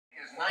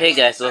Hey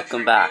guys,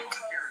 welcome back.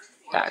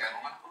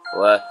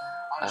 Well,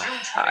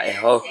 I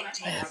hope,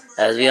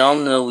 as we all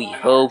know, we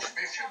hope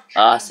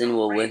Austin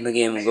will win the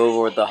game and go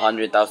over the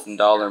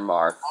 $100,000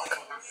 mark.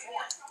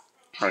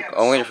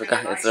 Oh wait, I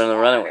forgot, it's on the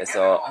runaway,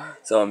 so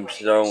I'm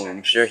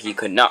sure he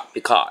could not be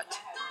caught.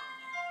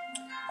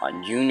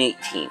 On June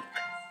 18th,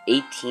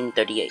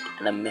 1838,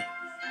 and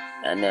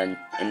then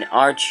an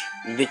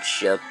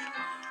archbishop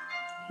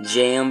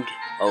jammed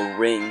a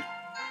ring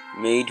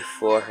made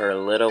for her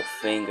little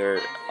finger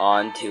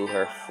onto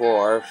her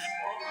forearm.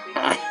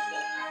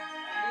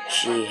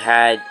 She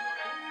had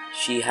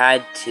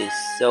to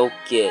soak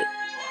it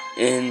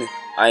in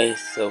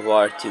ice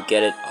water to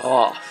get it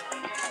off.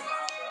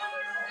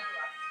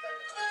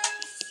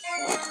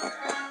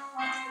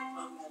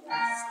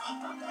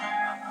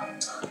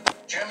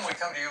 Jim, we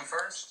come to you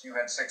first. You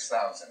had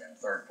 6,000 in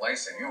third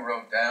place, and you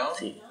wrote down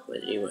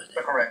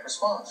the correct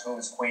response. Who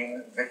is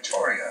Queen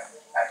Victoria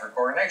at her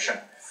coronation?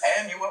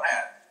 And you will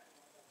add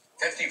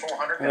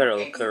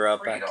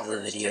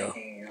 $5,483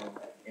 taking you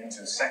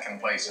into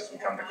second place as we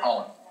come to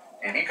Colin.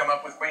 Did he come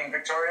up with Queen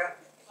Victoria?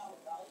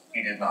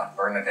 He did not.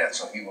 Bernadette,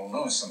 so he will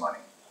lose some money.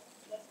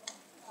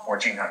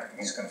 $1,400.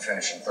 He's going to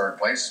finish in third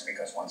place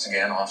because, once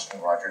again, Austin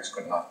Rogers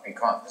could not be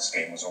caught. This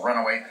game was a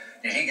runaway.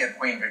 Did he get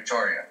Queen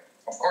Victoria?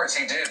 Of course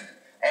he did.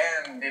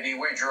 And did he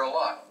wager a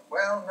lot?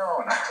 Well, no,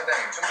 not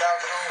today. 2,000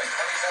 only,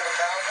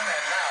 27,000,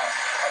 and now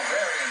a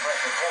very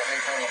impressive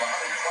total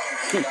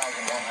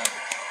of $123,100.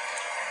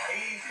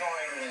 He's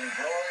going to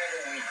enjoy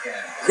the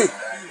weekend.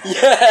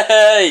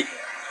 Yay!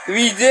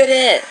 We did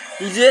it!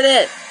 We did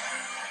it!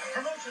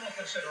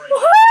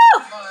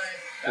 Woohoo!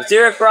 Let's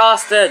hear it for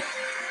Austin!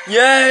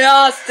 Yay,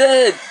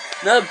 Austin!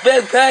 The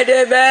big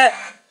payday, man!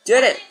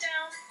 Did it!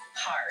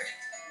 Hard.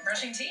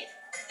 Brushing teeth?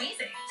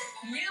 Easy.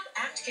 New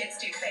Act Kids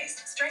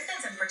toothpaste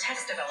strengthens and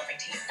protects developing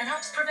teeth and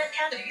helps prevent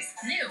cavities.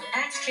 New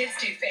Act Kids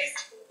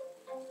toothpaste.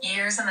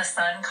 Years in the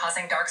sun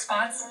causing dark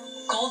spots?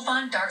 Gold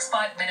Bond Dark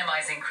Spot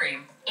Minimizing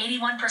Cream.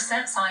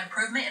 81% saw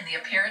improvement in the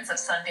appearance of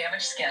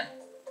sun-damaged skin.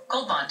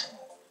 Gold Bond.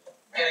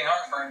 Getting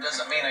heartburn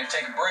doesn't mean I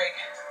take a break.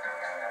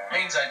 It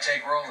means I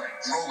take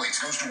Rolaids. Rolaids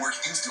goes to work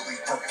instantly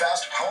for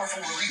fast,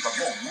 powerful relief of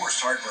your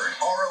worst heartburn.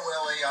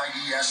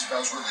 ROLAIDS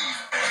spells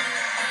relief.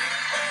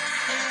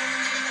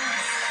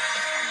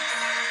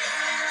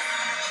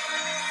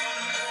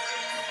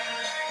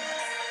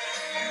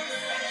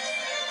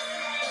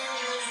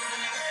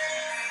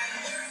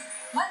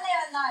 Monday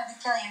on Live with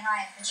Kelly and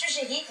Ryan,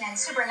 Patricia Heaton, and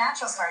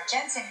Supernatural star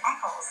Jensen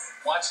Ackles.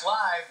 Watch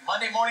live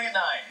Monday morning at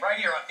 9, right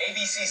here on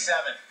ABC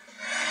 7.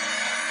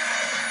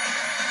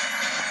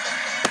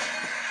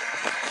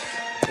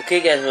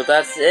 Okay guys, well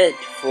that's it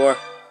for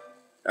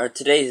our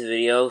today's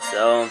video,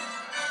 so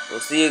we'll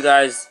see you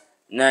guys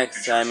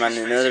next time on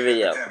another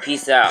video.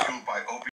 Peace out.